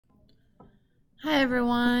Hi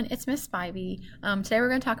everyone, it's Miss Spivey. Today we're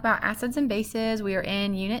going to talk about acids and bases. We are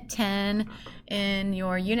in Unit 10 in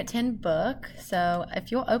your Unit 10 book. So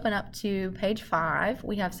if you'll open up to page 5,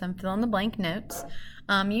 we have some fill-in-the-blank notes.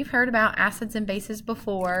 You've heard about acids and bases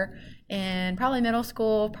before in probably middle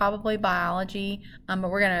school, probably biology, but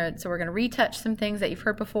we're going to retouch some things that you've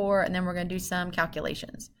heard before, and then we're going to do some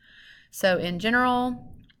calculations. So in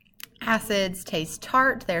general, acids taste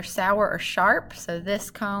tart, they're sour or sharp. So this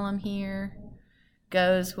column here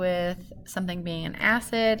goes with something being an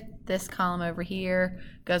acid. This column over here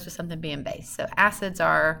goes with something being base. So acids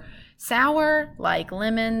are sour, like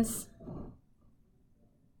lemons.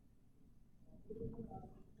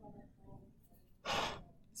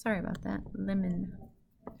 Sorry about that. Lemon.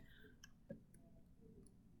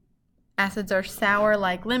 Acids are sour,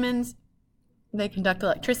 like lemons. They conduct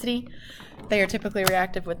electricity. They are typically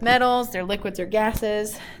reactive with metals. They're liquids or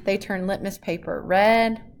gases. They turn litmus paper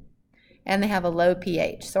red. And they have a low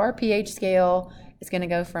pH. So our pH scale is going to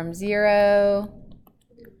go from 0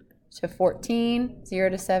 to 14, 0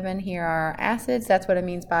 to 7. Here are our acids. That's what it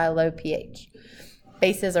means by a low pH.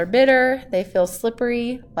 Bases are bitter. They feel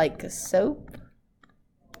slippery like soap.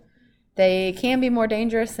 They can be more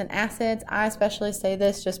dangerous than acids. I especially say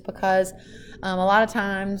this just because a lot of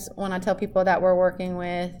times when I tell people that we're working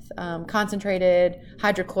with concentrated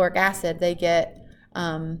hydrochloric acid, they get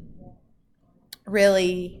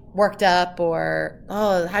really worked up or,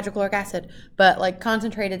 oh, hydrochloric acid. But like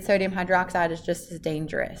concentrated sodium hydroxide is just as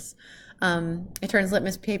dangerous. It turns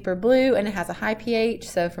litmus paper blue and it has a high pH.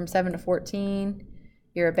 So from 7 to 14,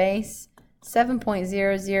 you're a base.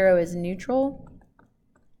 7.00 is neutral.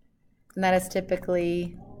 And that is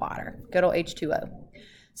typically water, good old H2O.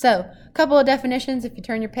 So a couple of definitions if you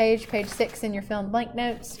turn your page 6 in your fill in blank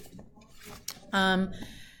notes.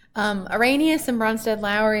 Arrhenius and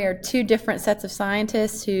Bronsted-Lowry are two different sets of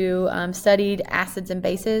scientists who studied acids and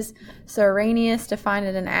bases. So Arrhenius defined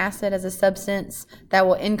an acid as a substance that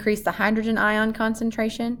will increase the hydrogen ion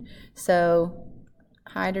concentration. So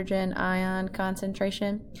hydrogen ion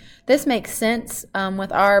concentration. This makes sense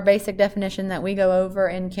with our basic definition that we go over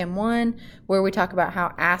in Chem 1, where we talk about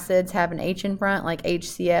how acids have an H in front, like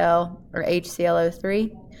HCl or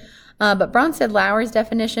HClO3. But Bronsted-Lowry's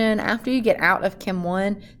definition, after you get out of Chem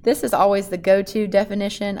 1, this is always the go-to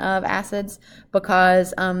definition of acids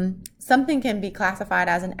because something can be classified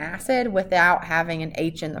as an acid without having an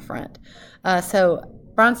H in the front. So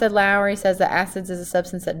Bronsted-Lowry says that acids is a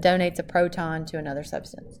substance that donates a proton to another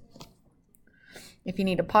substance. If you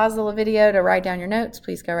need to pause the video to write down your notes,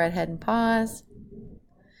 please go right ahead and pause.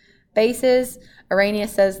 Bases.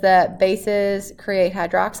 Arrhenius says that bases create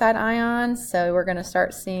hydroxide ions, so we're going to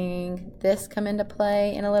start seeing this come into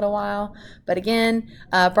play in a little while. But again,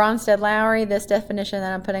 Bronsted-Lowry, this definition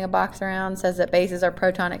that I'm putting a box around, says that bases are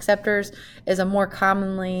proton acceptors, is a more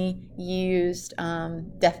commonly used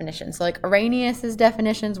definition. So like Arrhenius's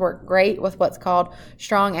definitions work great with what's called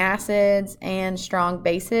strong acids and strong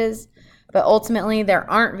bases. But ultimately, there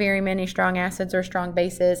aren't very many strong acids or strong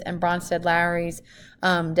bases, and Bronsted-Lowry's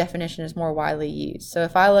definition is more widely used. So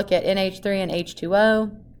if I look at NH3 and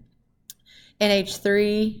H2O,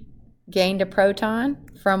 NH3 gained a proton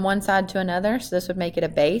from one side to another, so this would make it a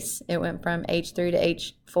base. It went from H3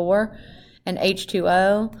 to H4, and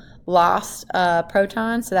H2O lost a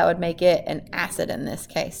proton, so that would make it an acid in this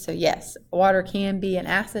case. So yes, water can be an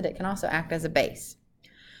acid. It can also act as a base.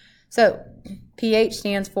 So pH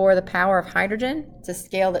stands for the power of hydrogen. It's a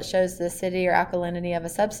scale that shows the acidity or alkalinity of a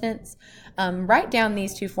substance. Write down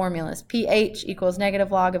these two formulas. pH equals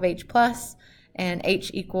negative log of H plus, and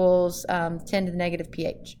H equals 10 to the negative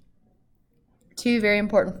pH. Two very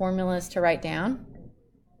important formulas to write down.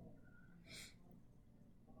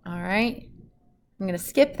 All right. I'm going to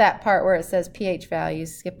skip that part where it says pH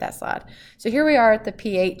values. Skip that slide. So here we are at the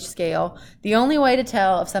pH scale. The only way to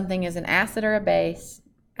tell if something is an acid or a base,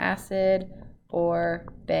 acid or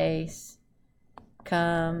base,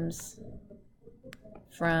 comes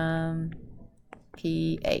from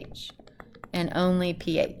pH and only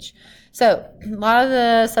pH. So a lot of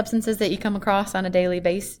the substances that you come across on a daily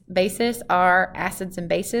basis are acids and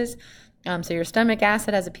bases. So your stomach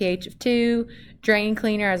acid has a pH of 2, drain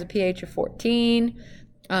cleaner has a pH of 14,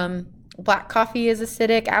 black coffee is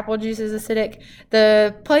acidic, apple juice is acidic.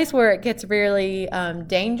 The place where it gets really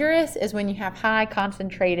dangerous is when you have high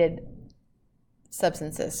concentrated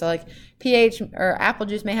substances. So like pH or apple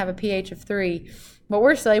juice may have a pH of 3, but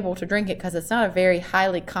we're still able to drink it because it's not a very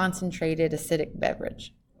highly concentrated acidic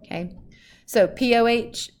beverage. Okay, so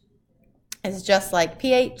POH is just like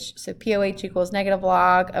pH. So POH equals negative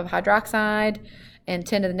log of hydroxide and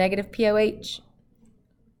 10 to the negative POH.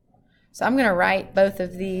 So I'm going to write both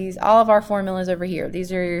of these, all of our formulas over here.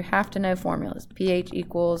 These are your have-to-know formulas. pH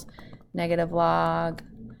equals negative log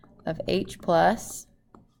of H plus.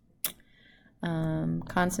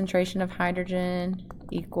 Concentration of hydrogen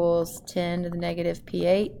equals 10 to the negative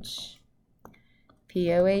pH.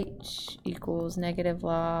 POH equals negative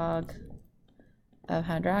log of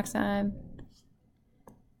hydroxide.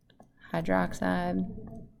 Hydroxide,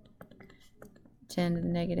 10 to the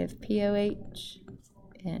negative POH,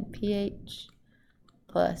 and pH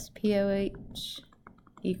plus POH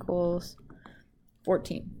equals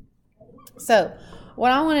 14. So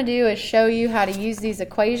what I want to do is show you how to use these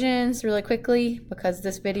equations really quickly, because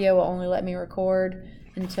this video will only let me record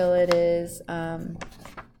until it is, it'll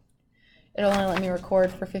only let me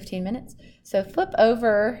record for 15 minutes. So flip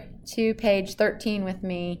over to page 13 with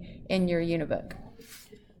me in your Unibook.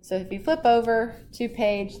 So if you flip over to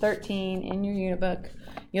page 13 in your Unibook,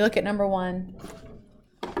 you look at number 1.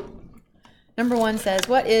 Number 1 says,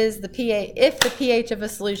 what is the pH, if the pH of a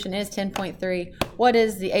solution is 10.3, what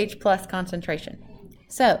is the H plus concentration?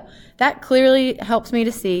 So that clearly helps me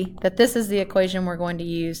to see that this is the equation we're going to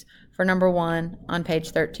use for number 1 on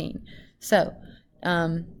page 13. So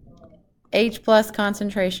H plus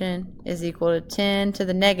concentration is equal to 10 to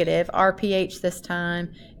the negative, our pH this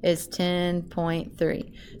time is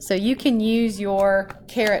 10.3. So you can use your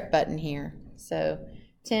caret button here. So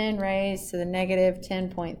 10 raised to the negative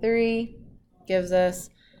 10.3 gives us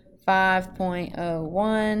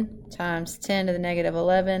 5.01 times 10 to the negative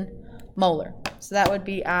 11 molar. So that would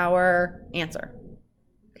be our answer.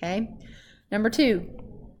 Okay. Number 2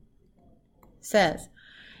 says,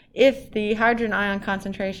 if the hydrogen ion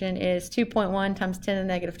concentration is 2.1 times 10 to the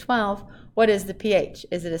negative 12, what is the pH?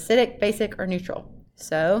 Is it acidic, basic, or neutral?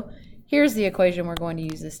 So here's the equation we're going to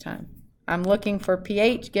use this time. I'm looking for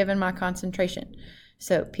pH given my concentration.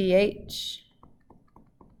 So pH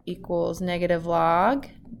equals negative log,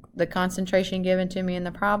 the concentration given to me in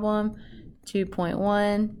the problem,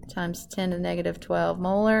 2.1 times 10 to the negative 12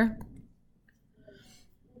 molar.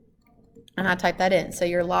 And I type that in. So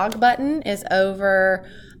your log button is over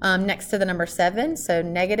next to the number 7. So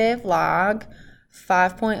negative log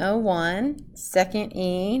 5.01 second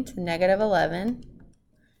e to negative 11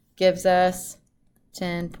 gives us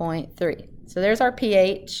 10.3. So there's our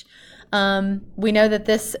pH. We know that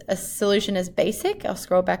this solution is basic. I'll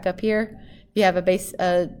scroll back up here. If you have a pH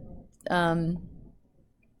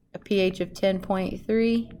of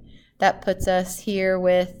 10.3, that puts us here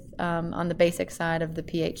with on the basic side of the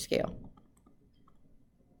pH scale.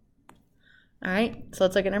 All right, so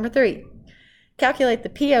let's look at number 3. Calculate the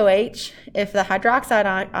POH if the hydroxide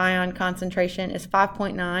ion concentration is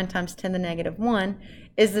 5.9 times 10 to the negative 1.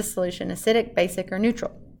 Is the solution acidic, basic, or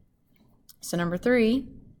neutral? So number 3,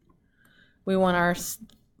 we want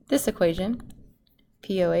this equation,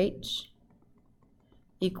 POH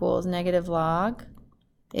equals negative log.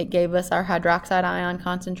 It gave us our hydroxide ion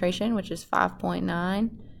concentration, which is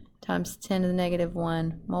 5.9 times 10 to the negative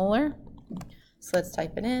 1 molar. So let's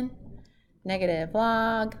type it in. Negative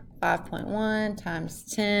log 5.1 times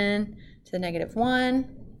 10 to the negative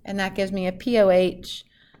 1, and that gives me a POH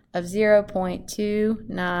of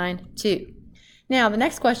 0.292. Now the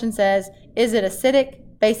next question says, is it acidic,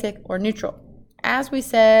 basic, or neutral? As we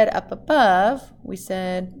said up above, we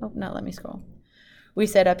said, oh, not let me scroll. We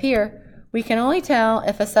said up here, we can only tell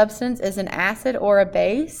if a substance is an acid or a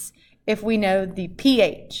base if we know the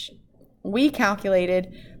pH. We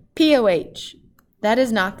calculated POH. That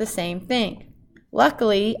is not the same thing.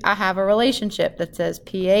 Luckily, I have a relationship that says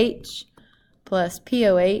pH plus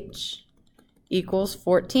POH equals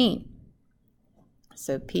 14.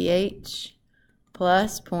 So pH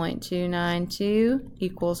plus 0.292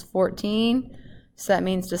 equals 14. So that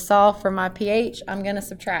means to solve for my pH, I'm going to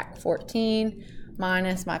subtract 14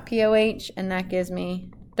 minus my POH, and that gives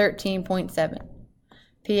me 13.7.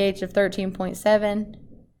 pH of 13.7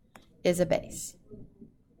 is a base.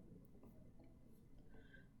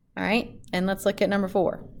 All right, and let's look at number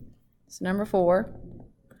 4. So number 4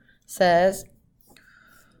 says,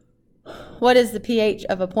 what is the pH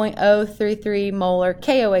of a 0.033 molar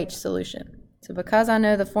KOH solution? So because I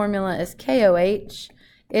know the formula is KOH,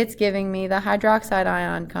 it's giving me the hydroxide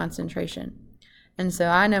ion concentration. And so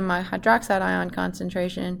I know my hydroxide ion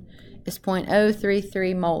concentration is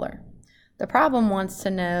 0.033 molar. The problem wants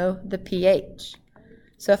to know the pH.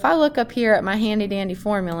 So if I look up here at my handy dandy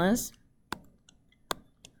formulas,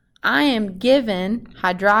 I am given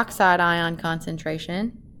hydroxide ion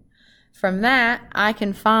concentration. From that, I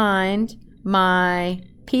can find my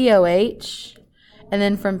POH, and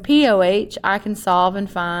then from POH, I can solve and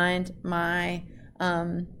find my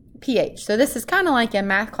pH. So this is kind of like in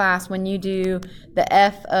math class when you do the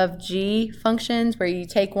f of g functions, where you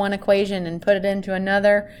take one equation and put it into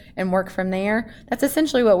another and work from there. That's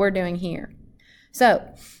essentially what we're doing here. So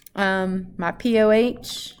my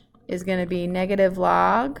pOH is going to be negative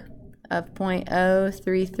log of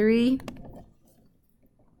 0.033.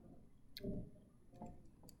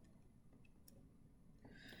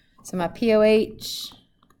 So my pOH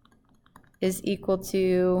is equal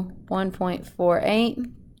to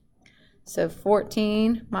 1.48. So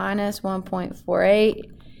 14 minus 1.48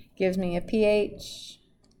 gives me a pH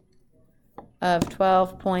of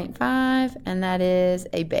 12.5, and that is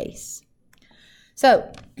a base.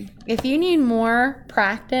 So if you need more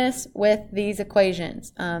practice with these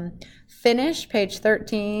equations, finish page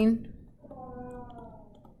 13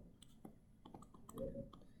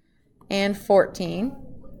 and 14.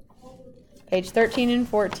 Page 13 and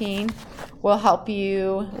 14 will help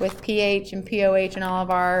you with pH and pOH and all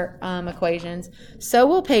of our equations. So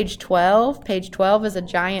will page 12. Page 12 is a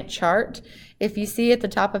giant chart. If you see at the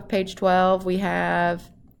top of page 12, we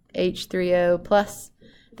have H3O plus.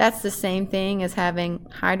 That's the same thing as having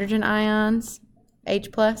hydrogen ions,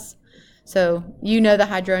 H plus. So you know the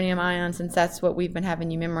hydronium ion, since that's what we've been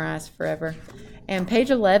having you memorize forever. And page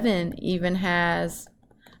 11 even has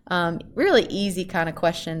really easy kind of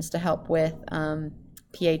questions to help with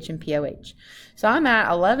pH and pOH. So I'm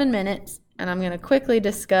at 11 minutes, and I'm going to quickly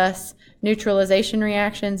discuss neutralization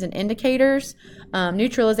reactions and indicators.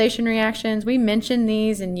 Neutralization reactions, we mentioned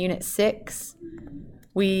these in Unit 6.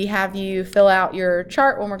 We have you fill out your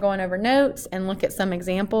chart when we're going over notes and look at some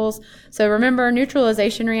examples. So remember,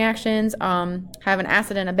 neutralization reactions have an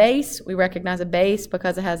acid and a base. We recognize a base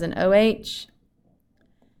because it has an OH.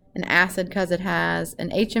 An acid because it has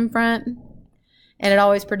an H in front, and it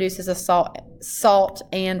always produces a salt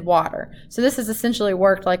and water. So this has essentially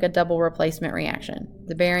worked like a double replacement reaction.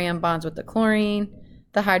 The barium bonds with the chlorine,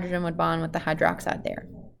 the hydrogen would bond with the hydroxide there.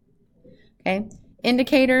 Okay.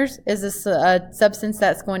 Indicators is a substance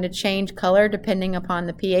that's going to change color depending upon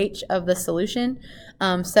the pH of the solution.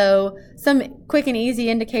 So some quick and easy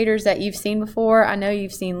indicators that you've seen before. I know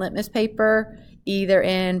you've seen litmus paper either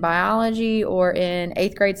in biology or in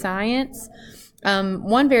 8th grade science.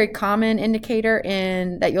 One very common indicator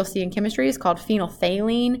that you'll see in chemistry is called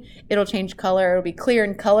phenolphthalein. It'll change color. It'll be clear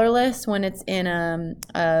and colorless when it's in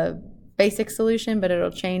a basic solution, but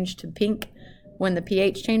it'll change to pink when the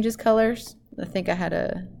pH changes colors. I think I had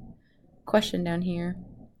a question down here.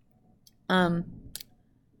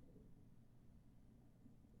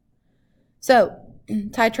 So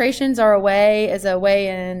titrations are a way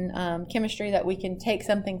in chemistry that we can take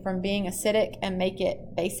something from being acidic and make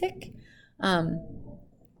it basic. And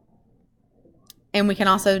we can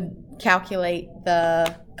also calculate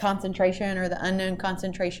the concentration or the unknown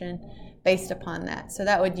concentration based upon that. So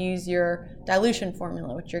that would use your dilution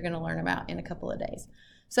formula, which you're going to learn about in a couple of days.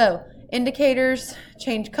 So indicators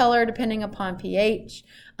change color depending upon pH.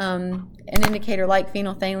 An indicator like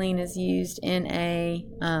phenolphthalein is used in a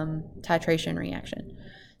titration reaction.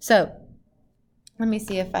 So let me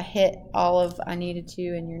see if I hit all of I needed to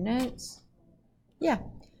in your notes. Yeah.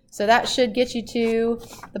 So that should get you to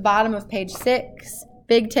the bottom of page 6.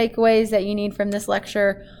 Big takeaways that you need from this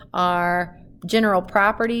lecture are general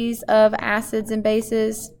properties of acids and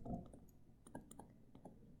bases.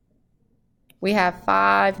 We have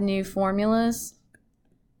 5 new formulas.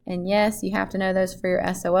 And yes, you have to know those for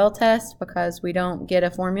your SOL test because we don't get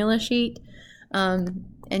a formula sheet. And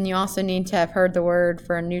you also need to have heard the word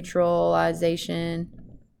for a neutralization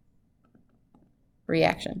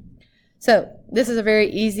reaction. So this is a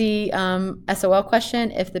very easy SOL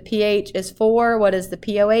question. If the pH is 4, what is the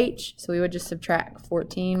pOH? So we would just subtract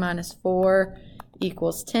 14 minus 4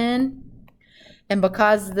 equals 10. And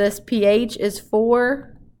because this pH is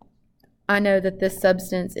 4, I know that this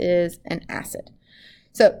substance is an acid.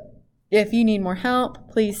 So if you need more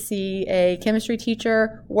help, please see a chemistry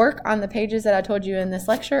teacher. Work on the pages that I told you in this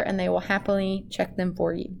lecture, and they will happily check them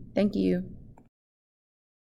for you. Thank you.